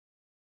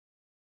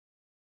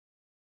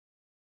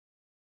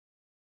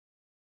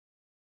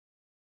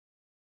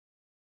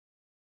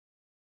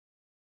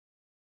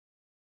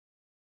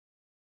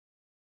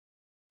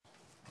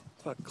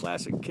A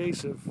classic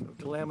case of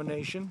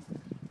delamination,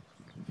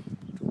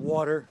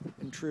 water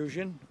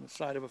intrusion on the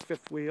side of a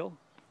fifth wheel.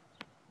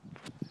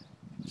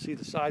 You see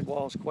the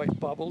sidewall is quite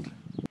bubbled.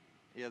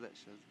 Yeah, that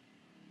shows.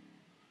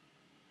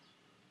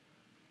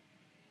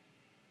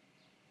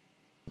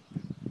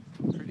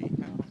 Pretty.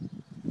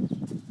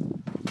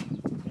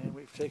 And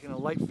we've taken a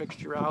light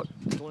fixture out.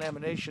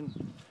 Delamination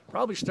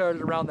probably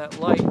started around that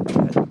light,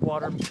 that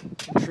water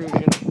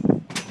intrusion.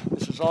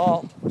 This is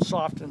all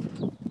soft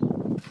and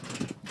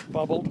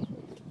bubbled.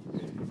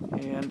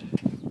 And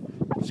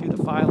you see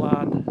the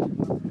pylon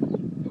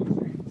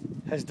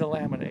has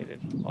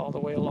delaminated all the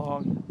way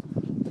along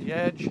the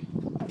edge.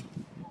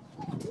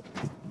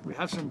 We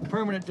have some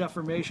permanent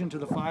deformation to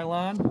the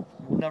pylon.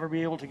 We'll never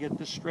be able to get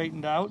this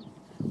straightened out.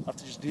 We'll have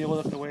to just deal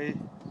with it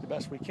the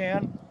best we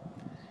can.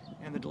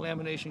 And the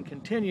delamination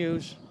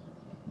continues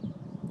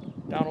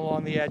down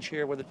along the edge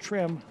here where the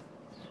trim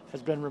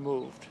has been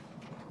removed.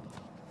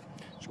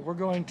 So we're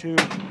going to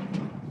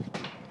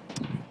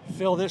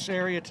fill this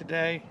area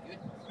today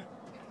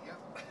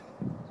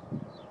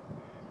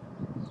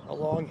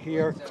along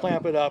here,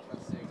 clamp it up,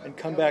 and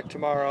come back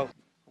tomorrow.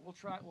 We'll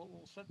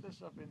set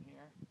this up in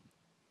here.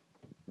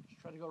 Just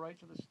try to go right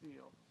to the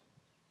steel.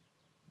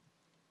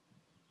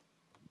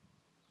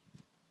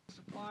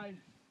 Supplied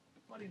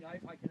putty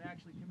knife, I can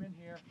actually come in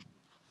here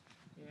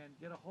and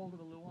get a hold of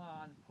the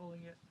Luan,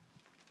 pulling it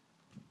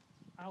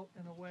out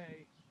and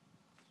away,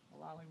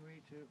 allowing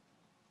me to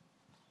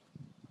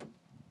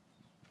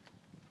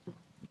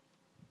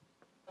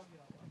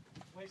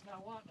waste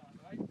not, want not,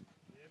 right?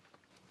 Yep.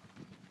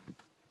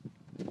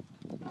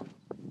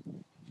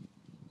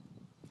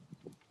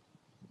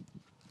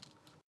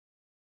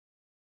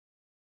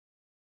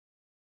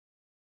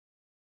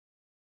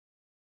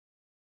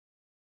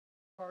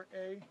 Part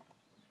A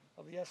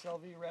of the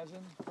SLV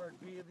resin, Part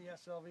B of the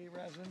SLV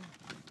resin,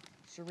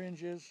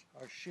 syringes,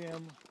 our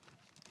shim,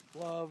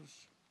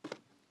 gloves,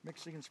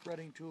 mixing and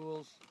spreading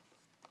tools,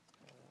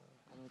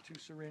 and the two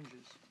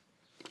syringes.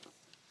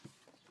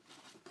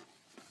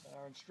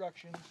 Our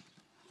instructions,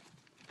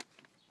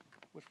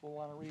 which we'll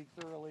want to read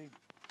thoroughly,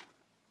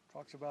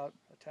 talks about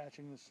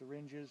attaching the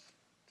syringes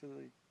to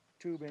the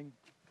tubing,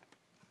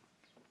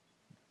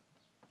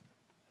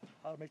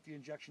 how to make the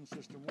injection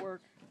system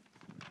work,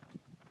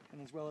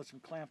 and as well as some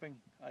clamping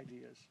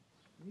ideas.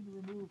 You need to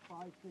remove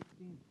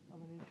 5/16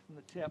 of an inch from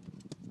the tip,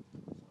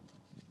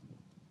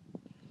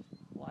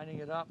 lining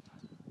it up.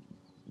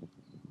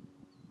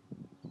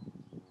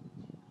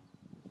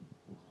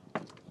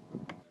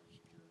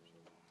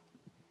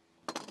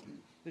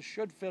 This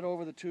should fit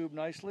over the tube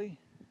nicely,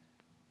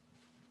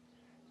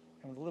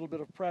 and with a little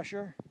bit of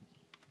pressure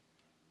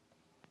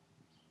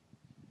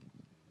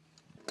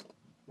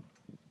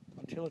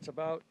until it's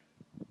about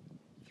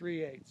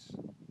 3/8.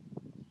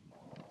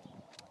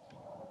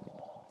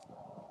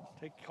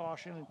 Take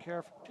caution and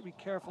be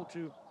careful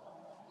to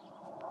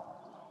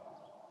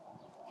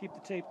keep the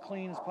tape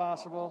clean as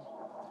possible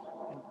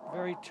and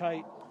very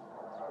tight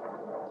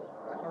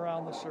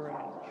around the syringe.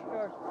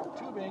 Our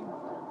tubing,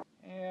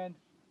 and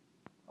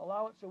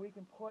allow it so we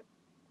can put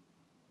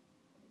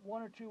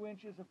 1 or 2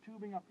 inches of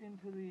tubing up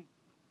into the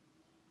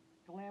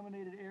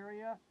delaminated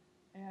area,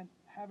 and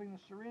having the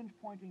syringe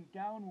pointing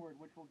downward,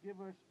 which will give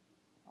us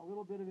a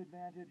little bit of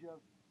advantage of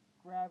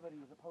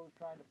gravity as opposed to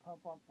trying to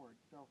pump upward.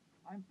 So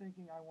I'm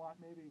thinking I want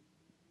maybe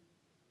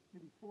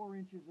 4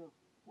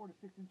 to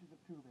 6 inches of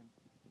tubing.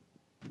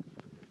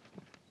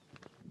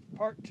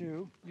 Part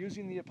 2,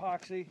 using the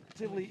epoxy,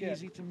 relatively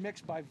easy to mix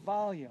by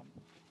volume.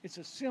 It's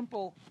a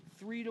simple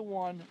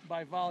 3-to-1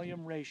 by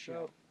volume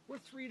ratio. So we're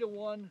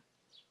 3-to-1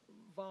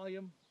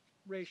 volume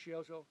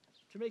ratio. So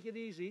to make it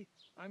easy,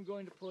 I'm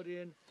going to put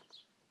in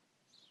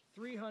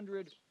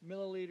 300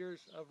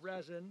 milliliters of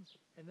resin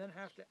and then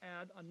have to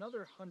add another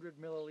 100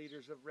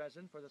 milliliters of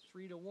resin for the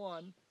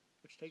 3-to-1,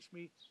 which takes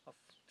me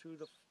to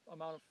the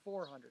amount of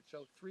 400.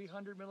 So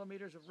 300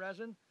 milliliters of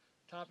resin,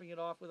 topping it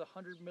off with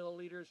 100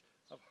 milliliters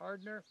of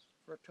hardener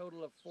for a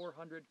total of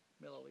 400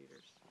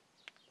 milliliters.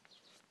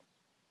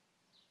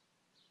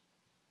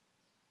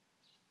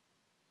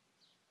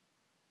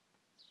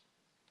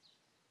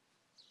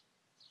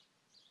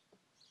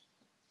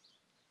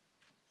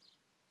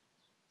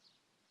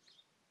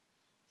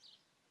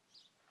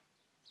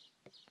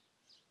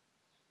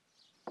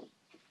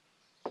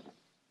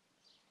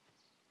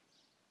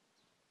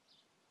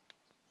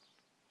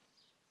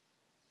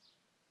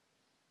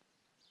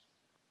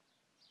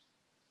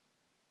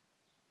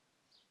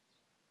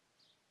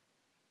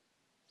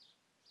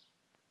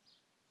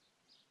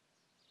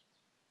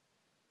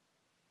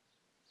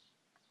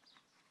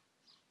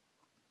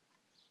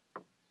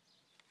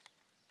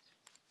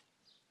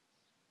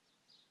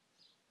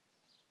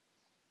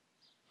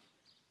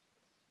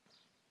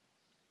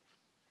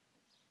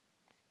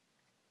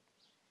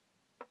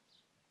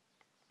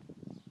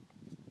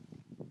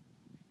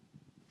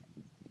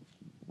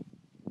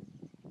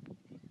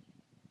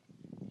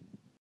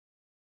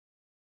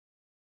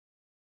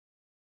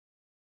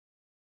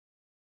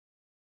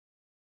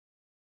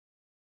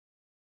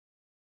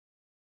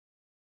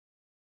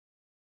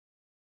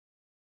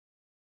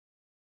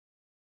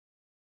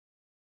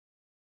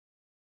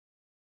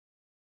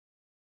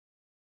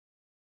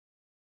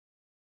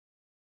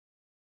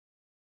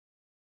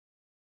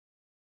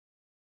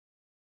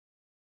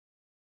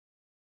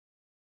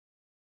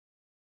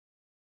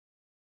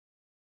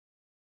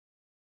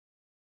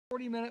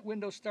 40-minute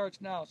window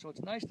starts now, so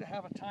it's nice to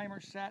have a timer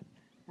set.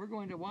 We're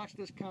going to watch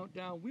this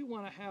countdown. We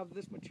want to have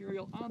this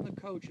material on the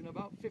coach in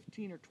about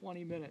 15 or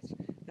 20 minutes.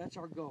 That's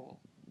our goal.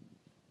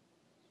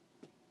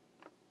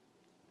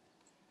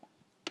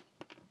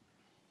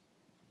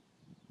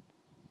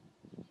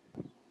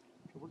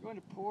 So we're going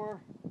to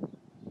pour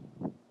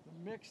the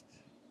mixed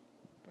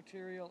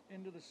material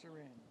into the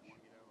syringe.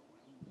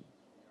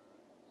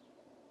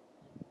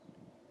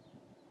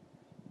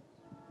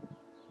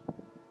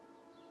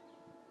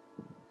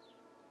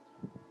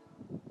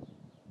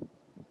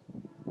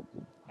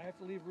 I have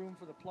to leave room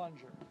for the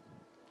plunger.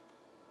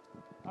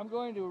 I'm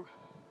going to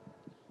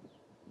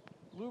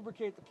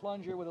lubricate the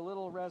plunger with a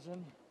little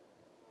resin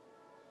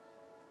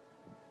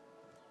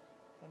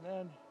and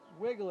then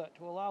wiggle it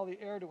to allow the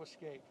air to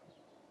escape.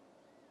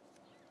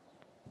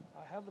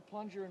 I have the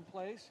plunger in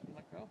place. You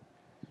let go.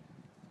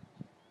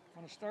 I'm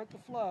going to start the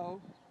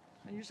flow,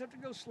 and you just have to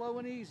go slow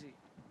and easy.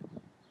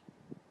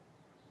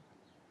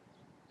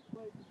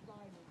 Right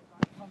beside me as I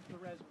pump the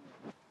resin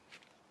in.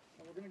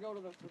 So we're going to go to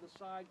the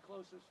side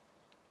closest.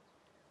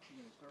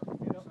 You're going to start from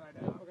the inside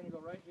out. We're going to go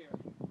right here.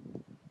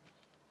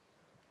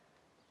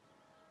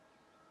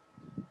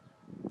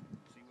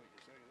 See what you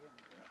say there.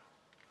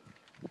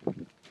 We're going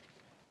to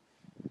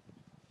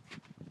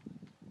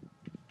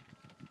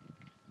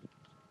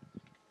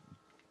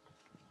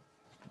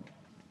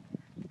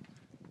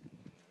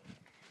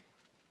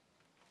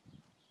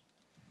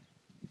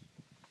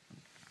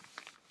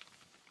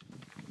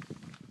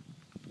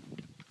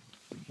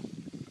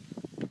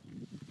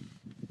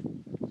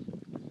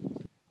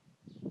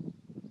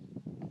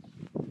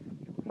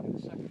do the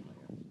second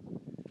layer.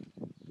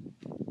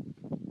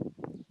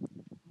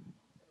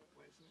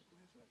 Wait a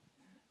second.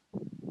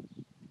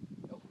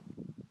 Nope.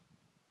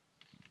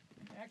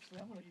 Actually,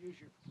 I'm going to use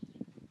your.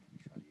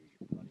 Try to use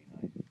your putty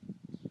knife.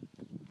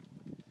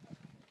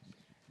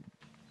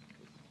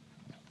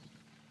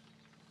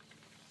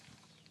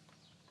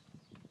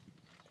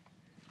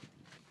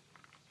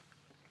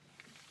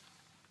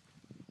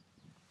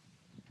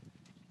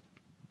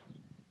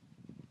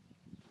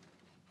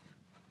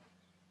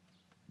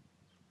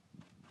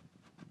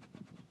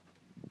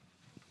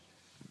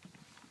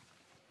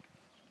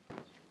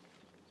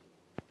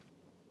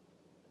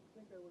 I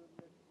think I would have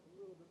mixed a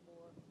little bit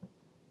more.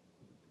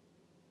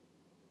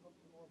 Pump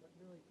some more, but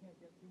really can't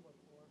get too much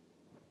more.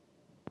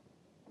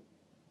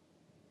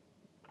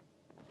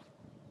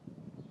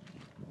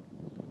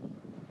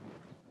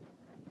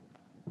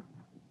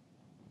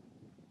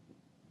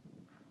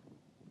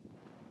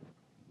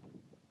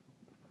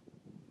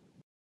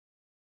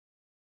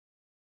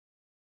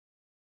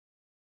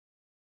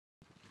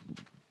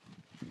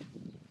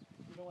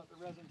 You don't want the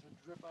resin to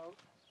drip out.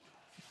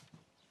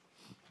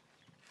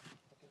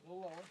 Okay, a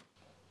little lower.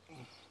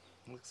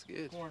 Looks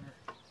good. Corner.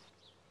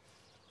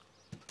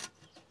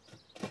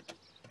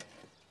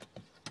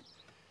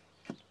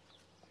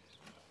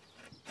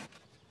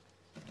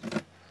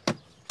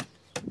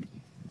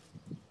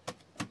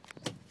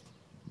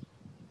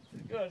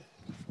 Good.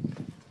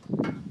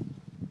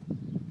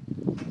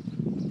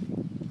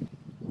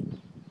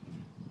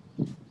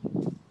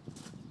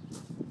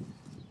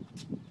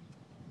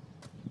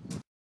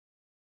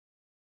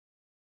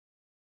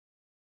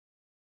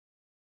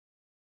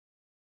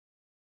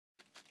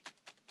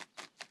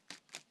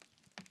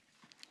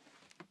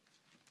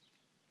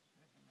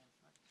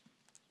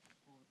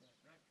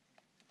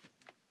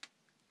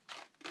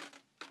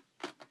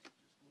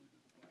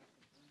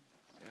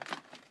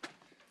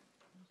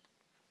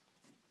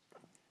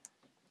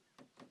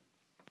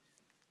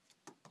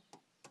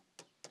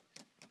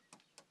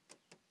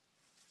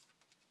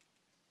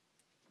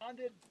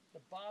 Bonded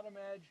the bottom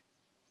edge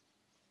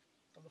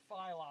of the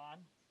pylon,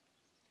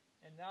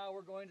 and now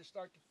we're going to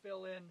start to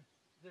fill in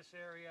this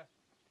area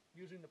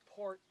using the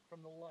port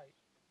from the light.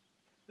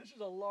 This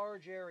is a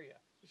large area.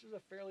 This is a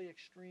fairly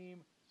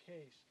extreme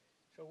case.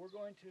 So we're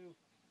going to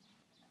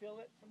fill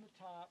it from the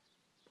top,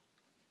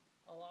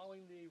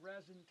 allowing the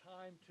resin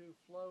time to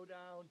flow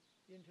down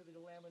into the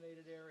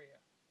delaminated area.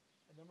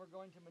 And then we're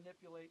going to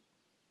manipulate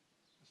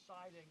the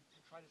siding to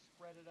try to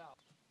spread it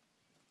out.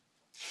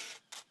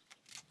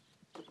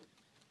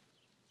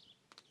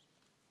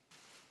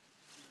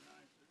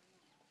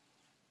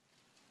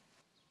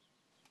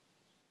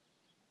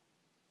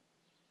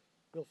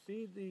 We'll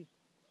feed the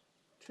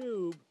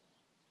tube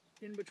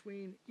in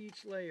between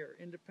each layer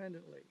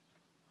independently.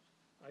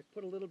 I've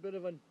put a little bit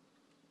of a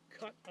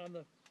cut on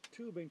the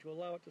tubing to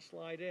allow it to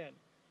slide in.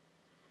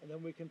 And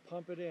then we can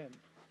pump it in.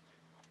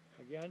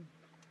 Again,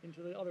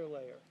 into the other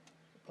layer,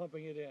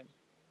 pumping it in.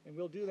 And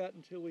we'll do that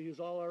until we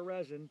use all our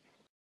resin.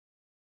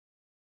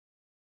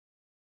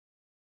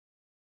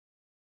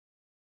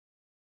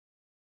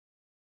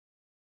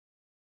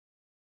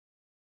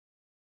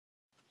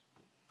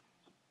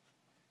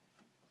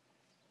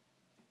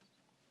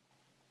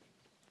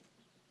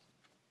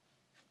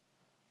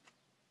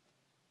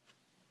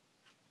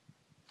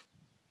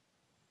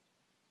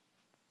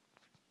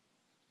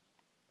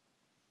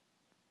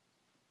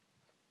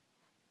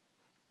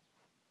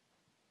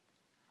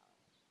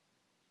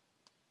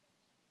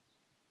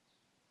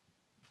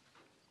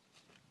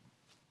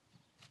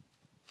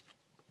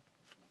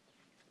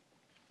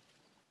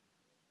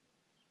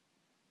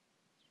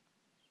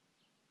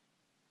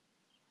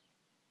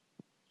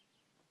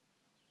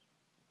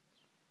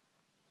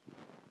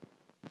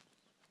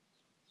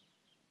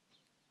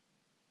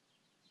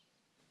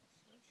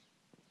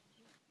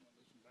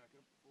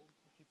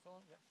 keep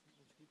filling? Yep,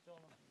 just keep filling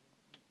them.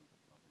 Keep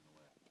pumping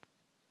away.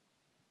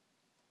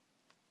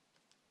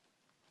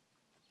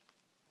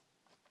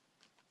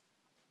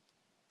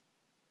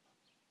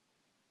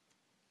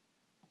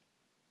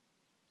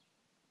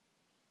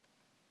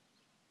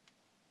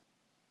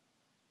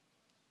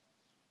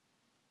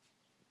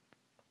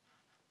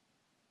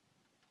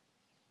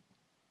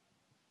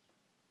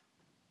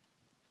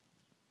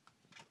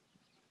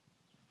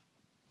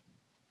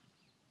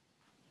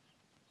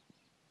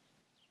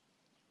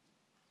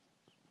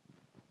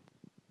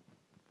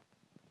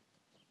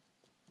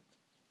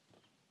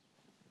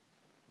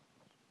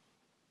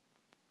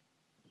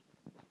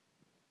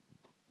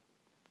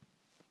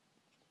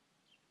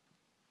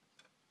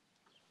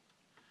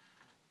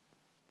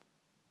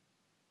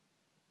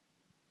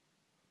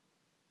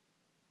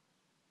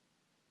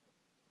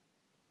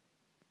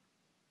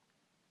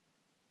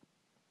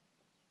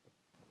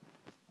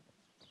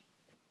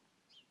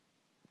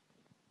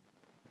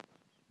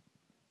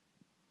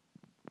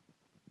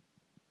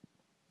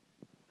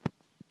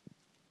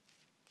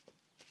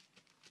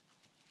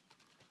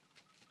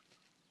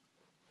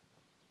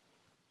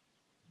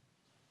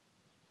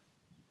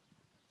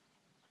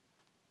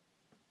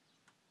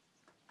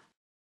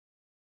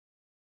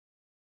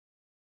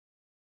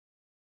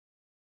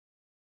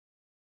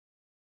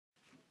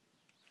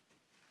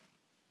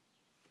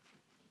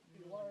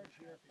 Large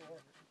here for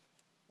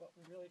what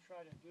we really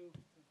try to do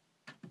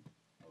in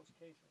most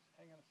cases.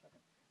 Hang on a second.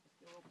 Let's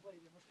get a little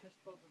plate. You must kiss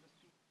both of this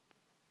piece.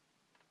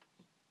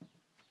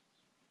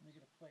 Let me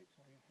get a plate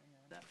for you. Hang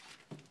on.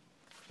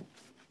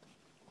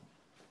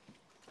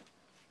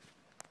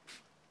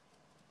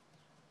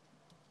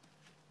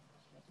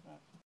 That's not.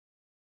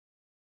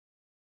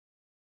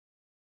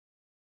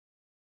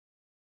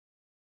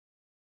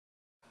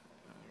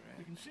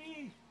 You can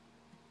see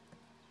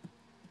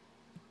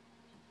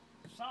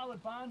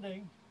solid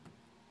bonding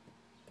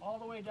all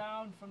the way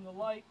down from the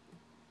light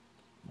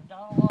and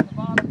down along the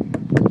bottom here.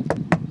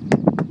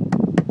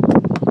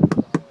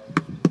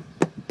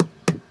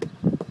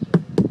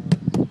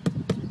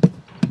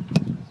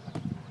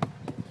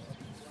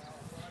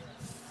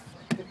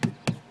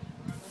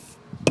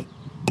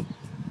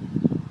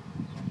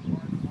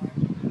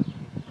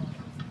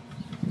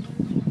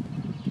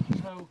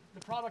 So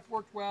the product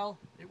worked well.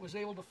 It was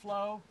able to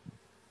flow,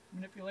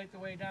 manipulate the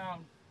way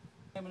down.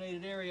 The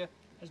contaminated area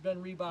has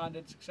been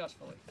rebonded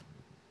successfully.